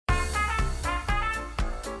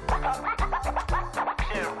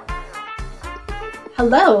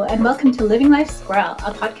Hello, and welcome to Living Life Squirrel,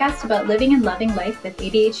 a podcast about living and loving life with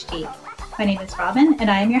ADHD. My name is Robin, and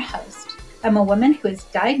I am your host. I'm a woman who was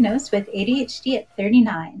diagnosed with ADHD at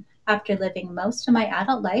 39, after living most of my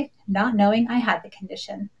adult life not knowing I had the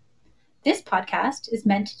condition. This podcast is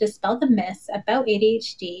meant to dispel the myths about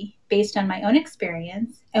ADHD based on my own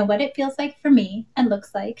experience and what it feels like for me and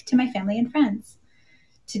looks like to my family and friends.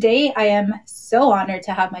 Today, I am so honored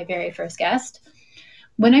to have my very first guest.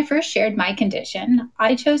 When I first shared my condition,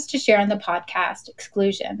 I chose to share on the podcast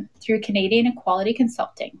Exclusion through Canadian Equality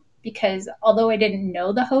Consulting because although I didn't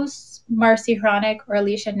know the hosts, Marcy Hronik or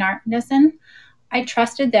Alicia Nartnissen, I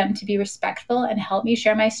trusted them to be respectful and help me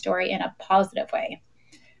share my story in a positive way.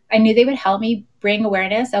 I knew they would help me bring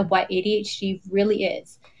awareness of what ADHD really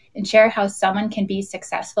is and share how someone can be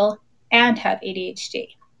successful and have ADHD.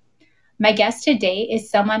 My guest today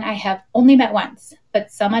is someone I have only met once,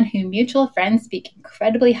 but someone who mutual friends speak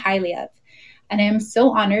incredibly highly of, and I am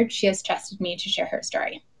so honored she has trusted me to share her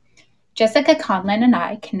story. Jessica Conlon and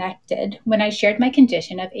I connected when I shared my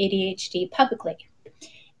condition of ADHD publicly.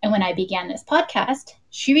 And when I began this podcast,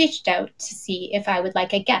 she reached out to see if I would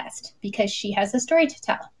like a guest because she has a story to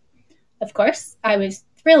tell. Of course, I was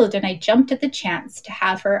thrilled and I jumped at the chance to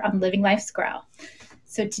have her on Living Life Squirrel.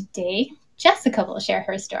 So today, Jessica will share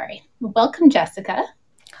her story. Welcome, Jessica.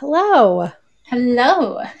 Hello.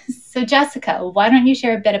 Hello. So, Jessica, why don't you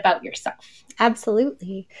share a bit about yourself?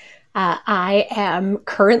 Absolutely. I am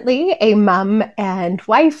currently a mom and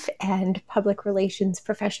wife and public relations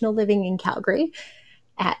professional living in Calgary.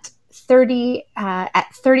 At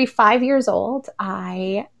 35 years old,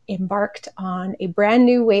 I embarked on a brand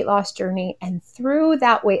new weight loss journey. And through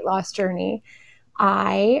that weight loss journey,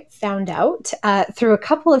 I found out through a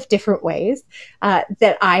couple of different ways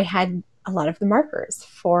that I had a lot of the markers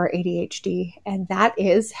for ADHD. And that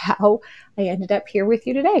is how I ended up here with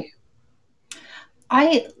you today.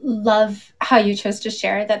 I love how you chose to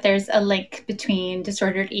share that there's a link between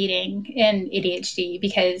disordered eating and ADHD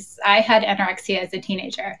because I had anorexia as a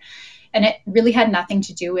teenager and it really had nothing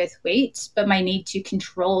to do with weight, but my need to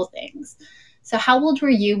control things. So how old were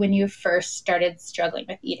you when you first started struggling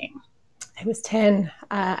with eating? I was 10.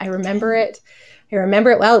 I remember it. I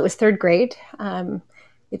remember it well. It was third grade.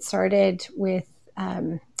 It started with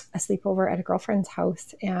a sleepover at a girlfriend's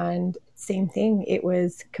house, and same thing. It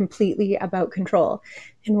was completely about control.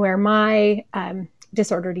 And where my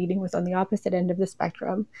disordered eating was on the opposite end of the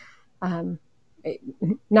spectrum,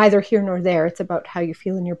 neither here nor there. It's about how you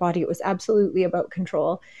feel in your body. It was absolutely about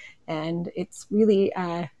control. And it's really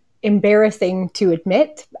embarrassing to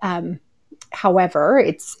admit. However,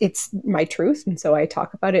 it's my truth, and so I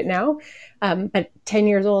talk about it now. But 10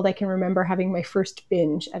 years old, I can remember having my first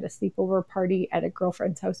binge at a sleepover party at a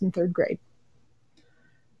girlfriend's house in third grade.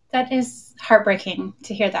 That is heartbreaking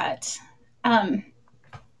to hear that.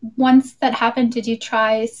 Once that happened, did you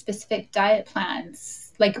try specific diet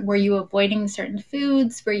plans? Like, were you avoiding certain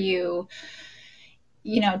foods? Were you,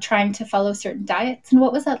 trying to follow certain diets? And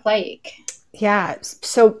what was that like? Yeah.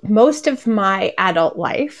 So most of my adult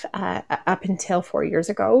life, up until 4 years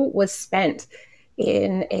ago, was spent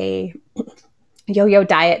in a yo-yo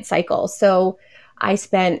diet cycle. So I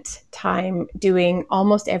spent time doing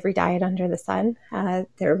almost every diet under the sun.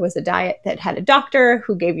 There was a diet that had a doctor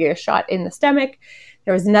who gave you a shot in the stomach.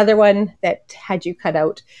 There was another one that had you cut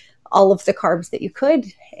out all of the carbs that you could.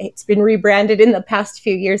 It's been rebranded in the past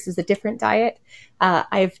few years as a different diet.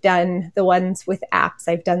 I've done the ones with apps.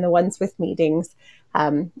 I've done the ones with meetings.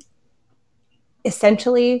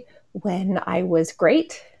 Essentially, when I was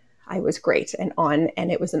great and on, and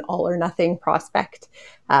it was an all or nothing prospect.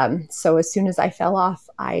 So as soon as I fell off,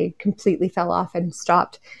 I completely fell off and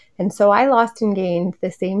stopped. And so I lost and gained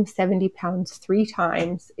the same 70 pounds 3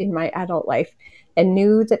 times in my adult life and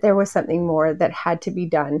knew that there was something more that had to be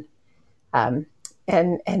done.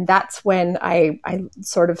 And that's when I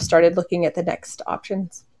sort of started looking at the next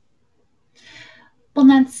options. Well,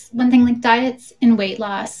 that's one thing, like diets and weight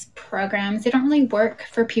loss programs, they don't really work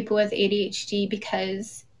for people with ADHD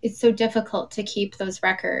because it's so difficult to keep those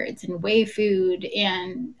records and weigh food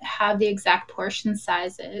and have the exact portion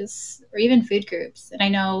sizes or even food groups. And I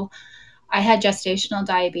know I had gestational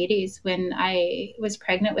diabetes when I was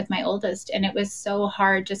pregnant with my oldest, and it was so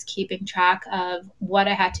hard just keeping track of what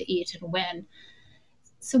I had to eat and when.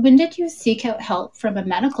 So when did you seek out help from a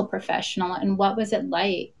medical professional, and what was it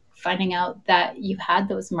like finding out that you had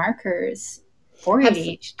those markers for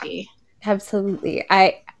ADHD? Absolutely.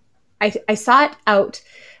 I sought out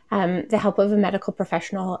the help of a medical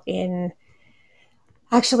professional in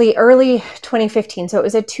actually early 2015. So it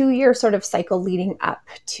was a 2-year sort of cycle leading up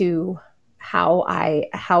to how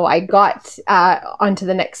I got onto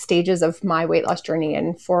the next stages of my weight loss journey.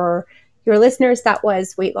 And for your listeners, that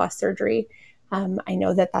was weight loss surgery. I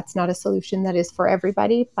know that that's not a solution that is for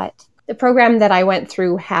everybody, but the program that I went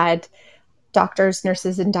through had doctors,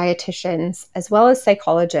 nurses, and dietitians, as well as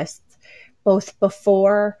psychologists, both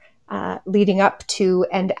before, leading up to,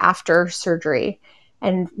 and after surgery.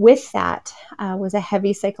 And with that was a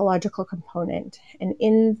heavy psychological component. And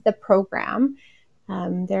in the program,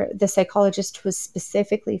 the psychologist was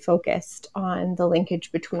specifically focused on the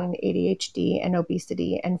linkage between ADHD and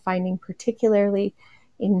obesity, and finding particularly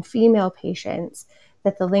in female patients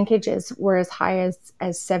that the linkages were as high as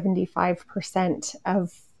 75%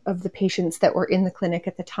 of the patients that were in the clinic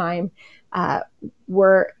at the time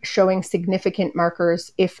were showing significant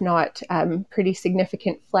markers, if not pretty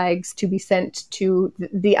significant flags, to be sent to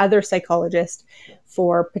the other psychologist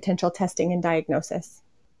for potential testing and diagnosis.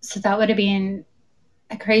 So that would have been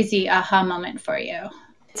a crazy aha moment for you.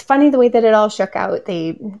 It's funny the way that it all shook out.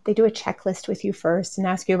 They do a checklist with you first and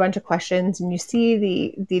ask you a bunch of questions, and you see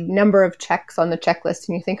the number of checks on the checklist,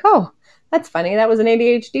 and you think, oh, that's funny. That was an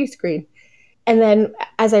ADHD screen. And then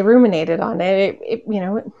as I ruminated on it,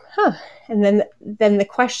 And then the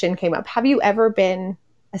question came up: have you ever been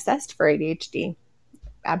assessed for ADHD?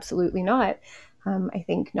 Absolutely not. I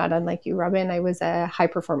think not unlike you, Robin, I was a high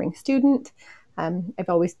performing student. I've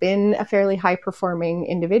always been a fairly high performing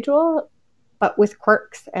individual, but with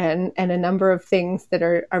quirks and a number of things that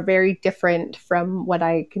are very different from what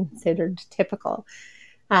I considered typical.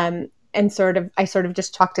 And I sort of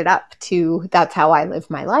just chalked it up to, that's how I live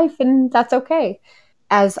my life, and that's okay.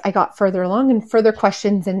 As I got further along and further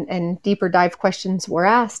questions and deeper dive questions were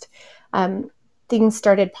asked, things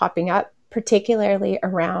started popping up, particularly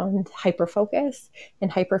around hyperfocus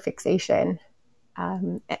and hyperfixation.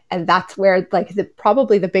 And that's where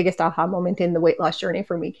probably the biggest aha moment in the weight loss journey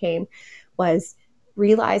for me came, was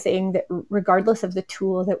realizing that regardless of the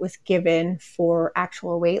tool that was given for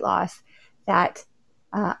actual weight loss, that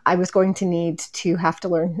I was going to need to have to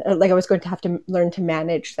learn, I was going to have to learn to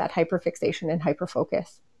manage that hyperfixation and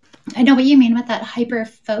hyperfocus. I know what you mean with that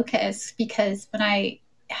hyperfocus, because when I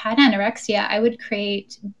had anorexia, I would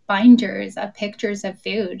create binders of pictures of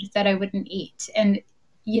food that I wouldn't eat. And,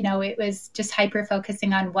 it was just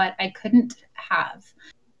hyper-focusing on what I couldn't have.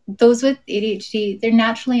 Those with ADHD, they're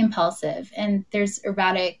naturally impulsive, and there's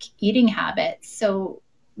erratic eating habits. So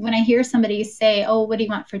when I hear somebody say, oh, what do you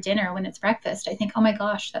want for dinner when it's breakfast? I think, oh my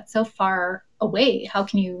gosh, that's so far away. How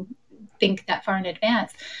can you think that far in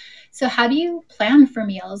advance? So how do you plan for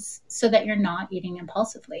meals so that you're not eating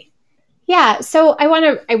impulsively? Yeah. So I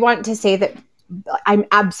want to say that I'm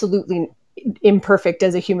absolutely imperfect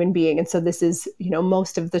as a human being. And so this is,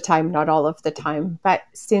 most of the time, not all of the time. But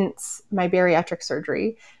since my bariatric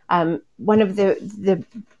surgery, one of the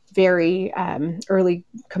very early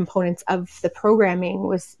components of the programming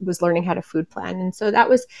was learning how to food plan. And so that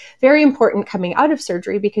was very important coming out of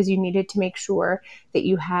surgery, because you needed to make sure that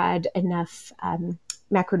you had enough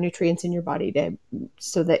macronutrients in your body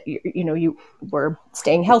so that you were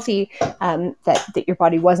staying healthy, that your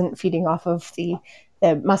body wasn't feeding off of the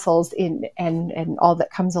muscles and all that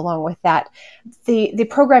comes along with that. The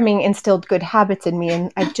programming instilled good habits in me,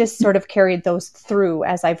 and I've just sort of carried those through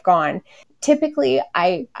as I've gone. Typically,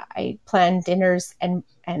 I plan dinners and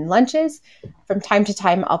lunches. From time to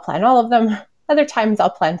time, I'll plan all of them. Other times, I'll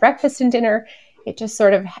plan breakfast and dinner. It just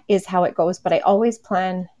sort of is how it goes. But I always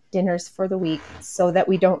plan dinners for the week so that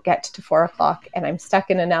we don't get to 4:00 and I'm stuck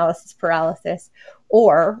in analysis paralysis,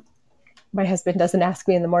 or my husband doesn't ask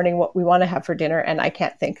me in the morning what we want to have for dinner, and I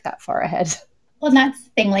can't think that far ahead. Well, that's the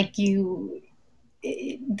thing.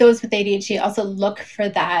 Those with ADHD also look for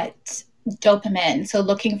that dopamine. So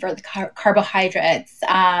looking for the carbohydrates,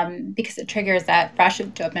 because it triggers that rush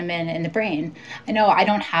of dopamine in the brain. I know I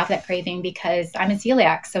don't have that craving because I'm a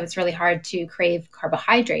celiac, so it's really hard to crave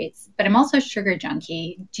carbohydrates, but I'm also a sugar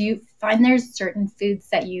junkie. Do you find there's certain foods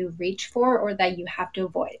that you reach for or that you have to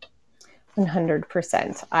avoid?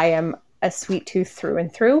 100%. I am a sweet tooth through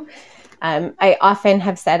and through. I often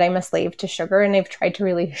have said I'm a slave to sugar, and I've tried to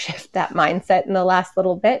really shift that mindset in the last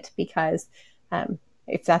little bit, because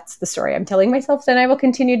if that's the story I'm telling myself, then I will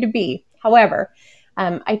continue to be. However,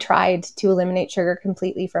 I tried to eliminate sugar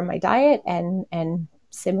completely from my diet, and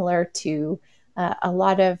similar to a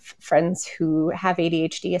lot of friends who have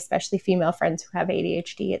ADHD, especially female friends who have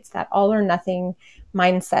ADHD, it's that all or nothing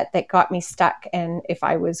mindset that got me stuck. And if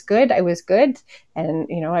I was good, I was good. And,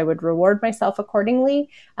 I would reward myself accordingly.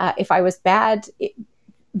 If I was bad,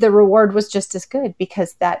 the reward was just as good,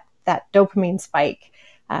 because that dopamine spike,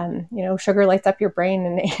 sugar lights up your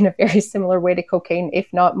brain in a very similar way to cocaine,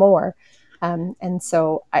 if not more. And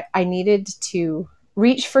so I needed to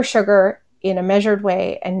reach for sugar in a measured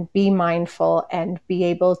way and be mindful and be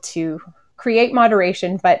able to create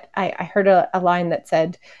moderation. But I heard a line that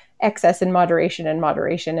said excess and moderation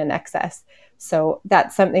and excess. So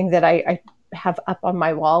that's something that I have up on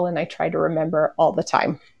my wall and I try to remember all the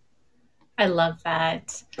time. I love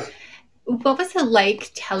that. What was it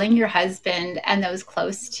like telling your husband and those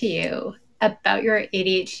close to you about your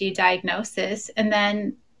ADHD diagnosis and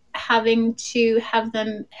then having to have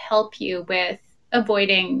them help you with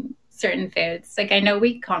avoiding certain foods? Like, I know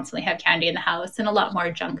we constantly have candy in the house and a lot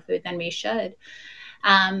more junk food than we should.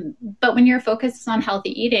 But when you're focused on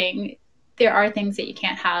healthy eating, there are things that you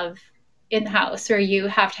can't have in the house or you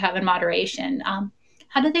have to have in moderation.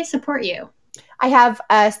 How do they support you? I have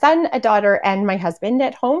a son, a daughter, and my husband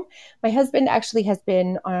at home. My husband actually has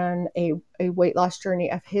been on a weight loss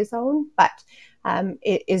journey of his own, but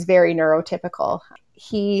it is very neurotypical.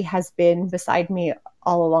 He has been beside me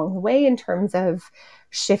all along the way in terms of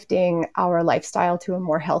shifting our lifestyle to a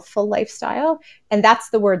more healthful lifestyle. And that's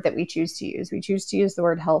the word that we choose to use. We choose to use the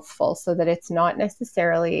word healthful so that it's not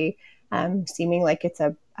necessarily seeming like it's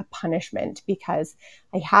a punishment, because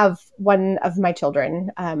I have one of my children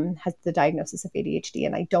has the diagnosis of ADHD,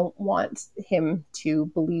 and I don't want him to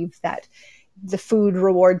believe that the food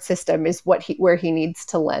reward system is where he needs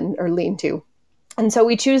to lean to. And so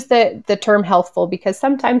we choose the term healthful because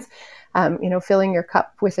sometimes, filling your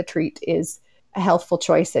cup with a treat is a healthful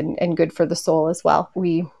choice and good for the soul as well.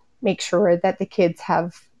 We make sure that the kids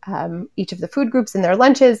have each of the food groups in their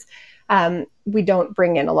lunches. We don't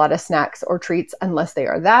bring in a lot of snacks or treats unless they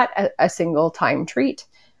are a single time treat.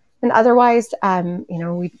 And otherwise,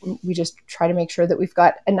 we just try to make sure that we've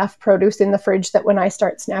got enough produce in the fridge that when I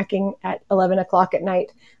start snacking at 11 o'clock at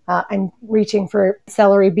night, I'm reaching for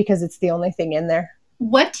celery because it's the only thing in there.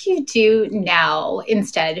 What do you do now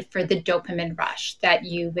instead for the dopamine rush that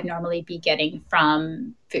you would normally be getting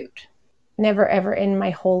from food? Never, ever in my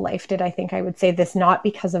whole life did I think I would say this, not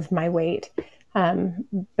because of my weight,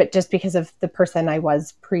 but just because of the person I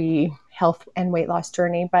was pre-health and weight loss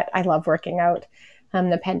journey. But I love working out.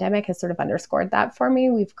 The pandemic has sort of underscored that for me.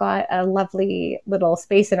 We've got a lovely little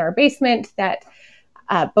space in our basement that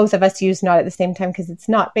both of us use, not at the same time because it's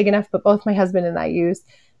not big enough, but both my husband and I use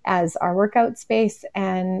as our workout space.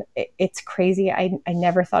 And it's crazy. I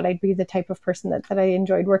never thought I'd be the type of person that I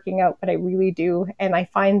enjoyed working out, but I really do. And I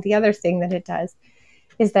find the other thing that it does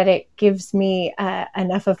is that it gives me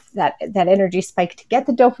enough of that energy spike to get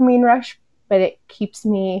the dopamine rush, but it keeps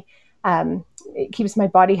my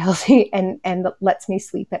body healthy and lets me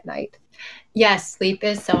sleep at night. Yes, sleep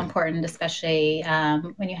is so important, especially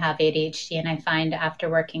when you have ADHD. And I find after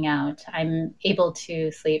working out, I'm able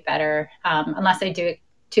to sleep better, unless I do it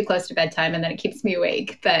too close to bedtime and then it keeps me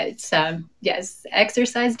awake. But yes,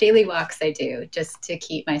 exercise, daily walks I do just to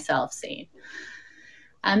keep myself sane.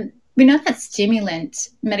 We know that stimulant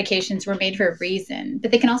medications were made for a reason, but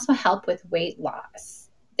they can also help with weight loss.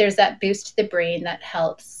 There's that boost to the brain that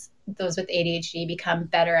helps those with ADHD become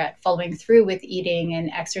better at following through with eating and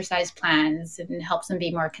exercise plans and helps them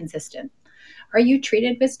be more consistent. Are you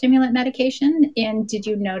treated with stimulant medication? And did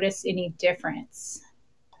you notice any difference?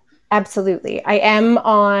 Absolutely. I am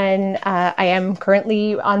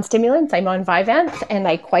currently on stimulants. I'm on Vyvanse, and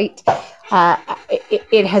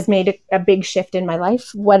it has made a big shift in my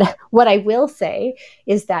life. What I will say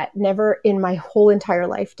is that never in my whole entire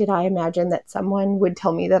life did I imagine that someone would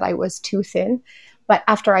tell me that I was too thin. But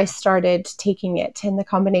after I started taking it, and the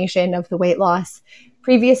combination of the weight loss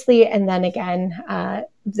previously, and then again,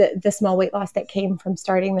 the small weight loss that came from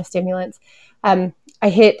starting the stimulants, I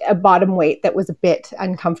hit a bottom weight that was a bit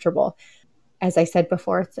uncomfortable. As I said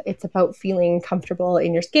before, it's about feeling comfortable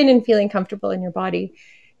in your skin and feeling comfortable in your body.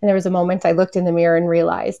 And there was a moment I looked in the mirror and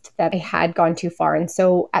realized that I had gone too far. And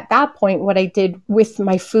so at that point, what I did with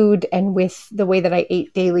my food and with the way that I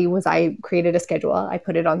ate daily was I created a schedule. I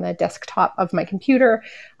put it on the desktop of my computer.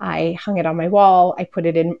 I hung it on my wall. I put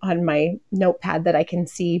it on my notepad that I can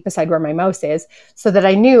see beside where my mouse is, so that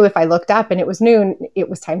I knew if I looked up and it was noon, it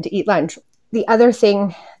was time to eat lunch. The other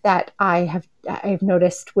thing that I've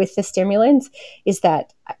noticed with the stimulants is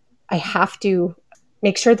that I have to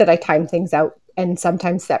make sure that I time things out, and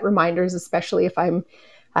sometimes set reminders, especially if I'm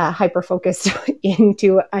hyper-focused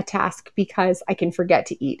into a task, because I can forget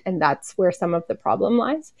to eat. And that's where some of the problem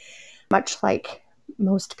lies. Much like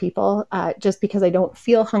most people, just because I don't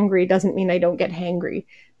feel hungry doesn't mean I don't get hangry.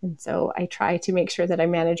 And so I try to make sure that I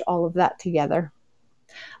manage all of that together.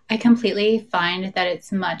 I completely find that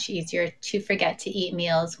it's much easier to forget to eat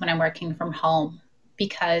meals when I'm working from home,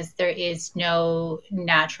 because there is no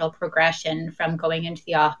natural progression from going into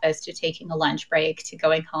the office to taking a lunch break to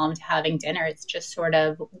going home to having dinner. It's just sort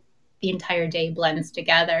of the entire day blends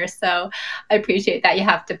together. So I appreciate that you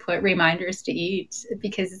have to put reminders to eat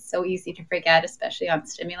because it's so easy to forget, especially on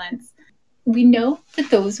stimulants. We know that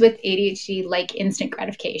those with ADHD like instant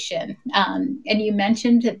gratification. And you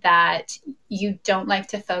mentioned that you don't like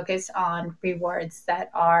to focus on rewards that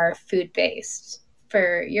are food based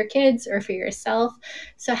for your kids or for yourself.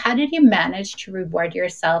 So, how did you manage to reward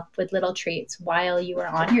yourself with little treats while you were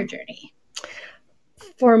on your journey?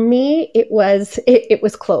 For me, it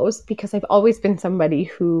was clothes, because I've always been somebody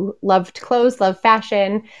who loved clothes, loved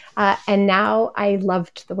fashion, and now I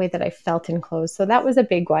loved the way that I felt in clothes. So that was a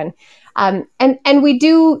big one. And we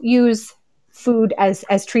do use food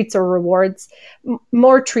as treats or rewards,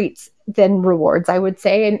 more treats than rewards, I would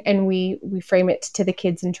say. And we frame it to the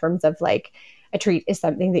kids in terms of like a treat is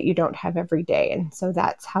something that you don't have every day, and so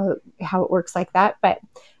that's how it works like that. But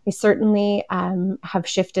I certainly have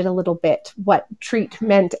shifted a little bit what treat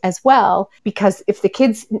meant as well, because if the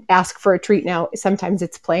kids ask for a treat now, sometimes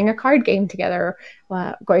it's playing a card game together,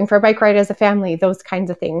 going for a bike ride as a family, those kinds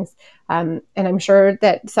of things. And I'm sure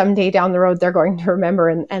that someday down the road, they're going to remember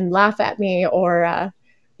and laugh at me, or,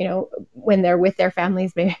 when they're with their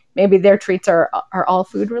families, maybe their treats are all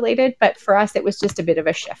food related. But for us, it was just a bit of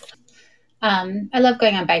a shift. I love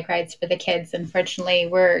going on bike rides for the kids. Unfortunately,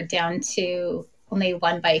 we're down to only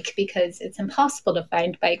one bike because it's impossible to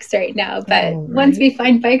find bikes right now. But once we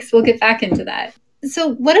find bikes, we'll get back into that.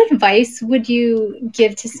 So what advice would you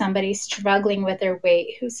give to somebody struggling with their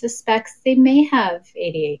weight who suspects they may have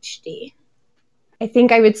ADHD? I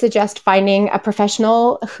think I would suggest finding a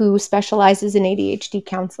professional who specializes in ADHD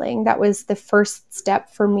counseling. That was the first step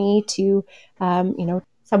for me to,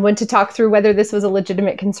 someone to talk through whether this was a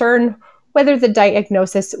legitimate concern, whether the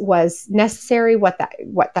diagnosis was necessary, what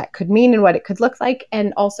that could mean and what it could look like.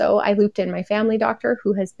 And also I looped in my family doctor,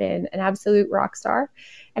 who has been an absolute rock star.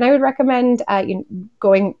 And I would recommend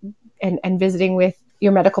going and visiting with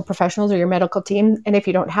your medical professionals or your medical team. And if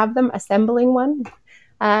you don't have them, assembling one.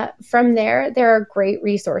 From there are great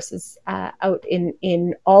resources out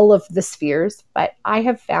in all of the spheres, but I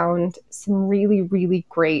have found some really, really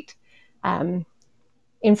great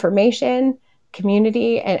information,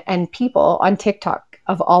 community, and people on TikTok,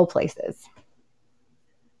 of all places.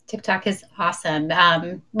 TikTok is awesome.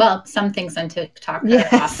 Well, some things on TikTok are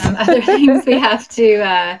awesome. Other things we have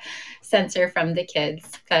to censor from the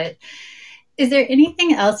kids. But is there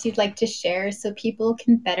anything else you'd like to share so people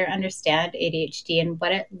can better understand ADHD and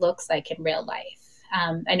what it looks like in real life?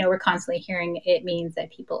 I know we're constantly hearing it means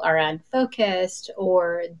that people are unfocused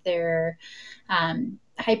or they're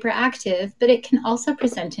hyperactive, but it can also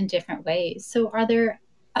present in different ways. So are there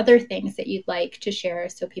other things that you'd like to share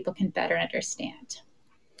so people can better understand?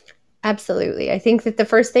 Absolutely. I think that the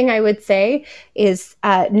first thing I would say is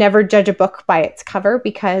never judge a book by its cover,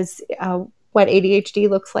 because what ADHD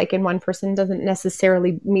looks like in one person doesn't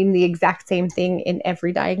necessarily mean the exact same thing in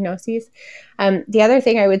every diagnosis. The other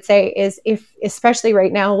thing I would say is, if, especially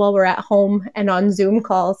right now while we're at home and on Zoom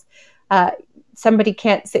calls, somebody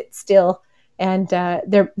can't sit still and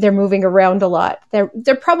they're moving around a lot,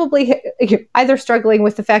 they're probably either struggling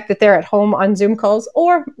with the fact that they're at home on Zoom calls,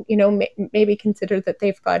 or maybe consider that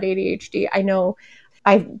they've got ADHD. I know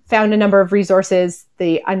I found a number of resources.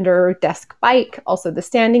 The under desk bike, also the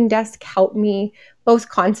standing desk, help me both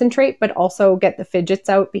concentrate but also get the fidgets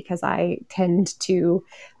out, because I tend to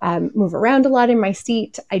move around a lot in my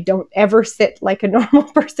seat. I don't ever sit like a normal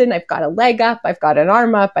person. I've got a leg up, I've got an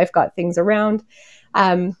arm up, I've got things around.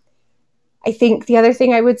 I think the other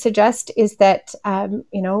thing I would suggest is that,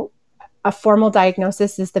 a formal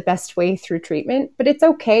diagnosis is the best way through treatment, but it's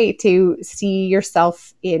okay to see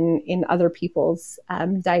yourself in other people's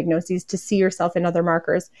diagnoses, to see yourself in other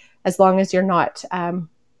markers, as long as you're not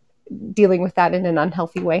dealing with that in an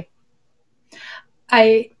unhealthy way.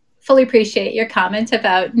 I fully appreciate your comment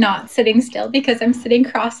about not sitting still, because I'm sitting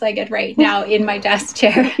cross-legged right now in my desk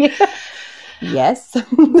chair. Yes.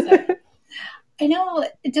 I know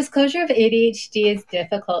disclosure of ADHD is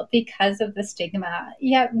difficult because of the stigma.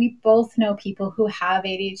 Yet we both know people who have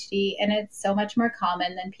ADHD, and it's so much more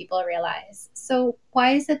common than people realize. So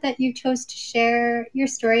why is it that you chose to share your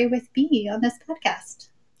story with me on this podcast?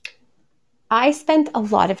 I spent a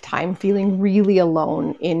lot of time feeling really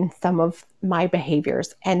alone in some of my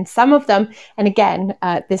behaviors, and some of them, and again,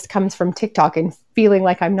 this comes from TikTok and feeling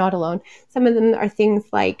like I'm not alone. Some of them are things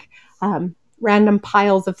like random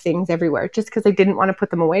piles of things everywhere, just because I didn't want to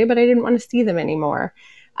put them away, but I didn't want to see them anymore.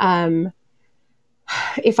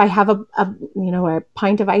 If I have a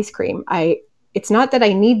pint of ice cream, I it's not that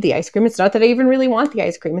I need the ice cream. It's not that I even really want the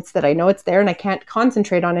ice cream. It's that I know it's there and I can't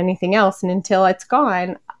concentrate on anything else. And until it's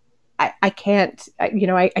gone, I can't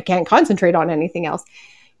concentrate on anything else.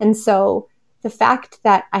 And so the fact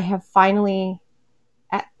that I have finally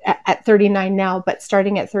at 39 now, but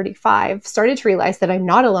starting at 35, started to realize that I'm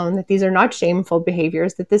not alone, that these are not shameful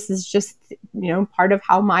behaviors, that this is just, part of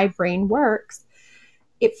how my brain works.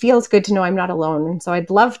 It feels good to know I'm not alone. And so I'd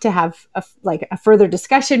love to have a further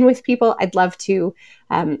discussion with people. I'd love to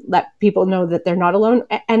let people know that they're not alone.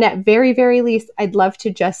 And at very, very least, I'd love to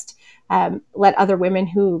just let other women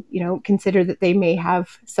who, consider that they may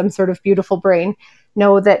have some sort of beautiful brain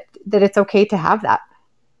know that it's okay to have that.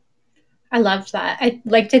 I loved that. I'd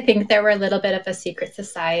like to think there were a little bit of a secret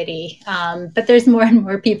society, but there's more and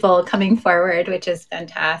more people coming forward, which is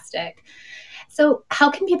fantastic. So how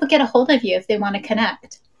can people get a hold of you if they want to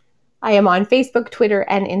connect? I am on Facebook, Twitter,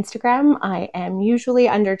 and Instagram. I am usually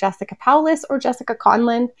under Jessica Powless or Jessica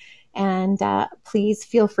Conlon, and please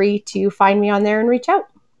feel free to find me on there and reach out.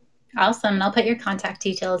 Awesome. And I'll put your contact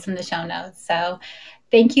details in the show notes. So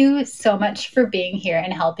thank you so much for being here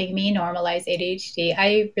and helping me normalize ADHD.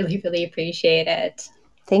 I really, really appreciate it.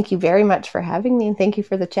 Thank you very much for having me, and thank you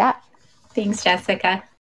for the chat. Thanks, Jessica.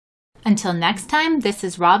 Until next time, this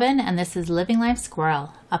is Robin, and this is Living Life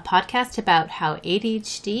Squirrel, a podcast about how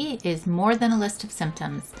ADHD is more than a list of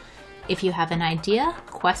symptoms. If you have an idea,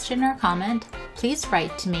 question, or comment, please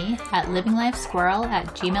write to me at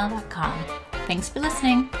livinglifesquirrel@gmail.com. Thanks for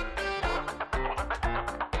listening.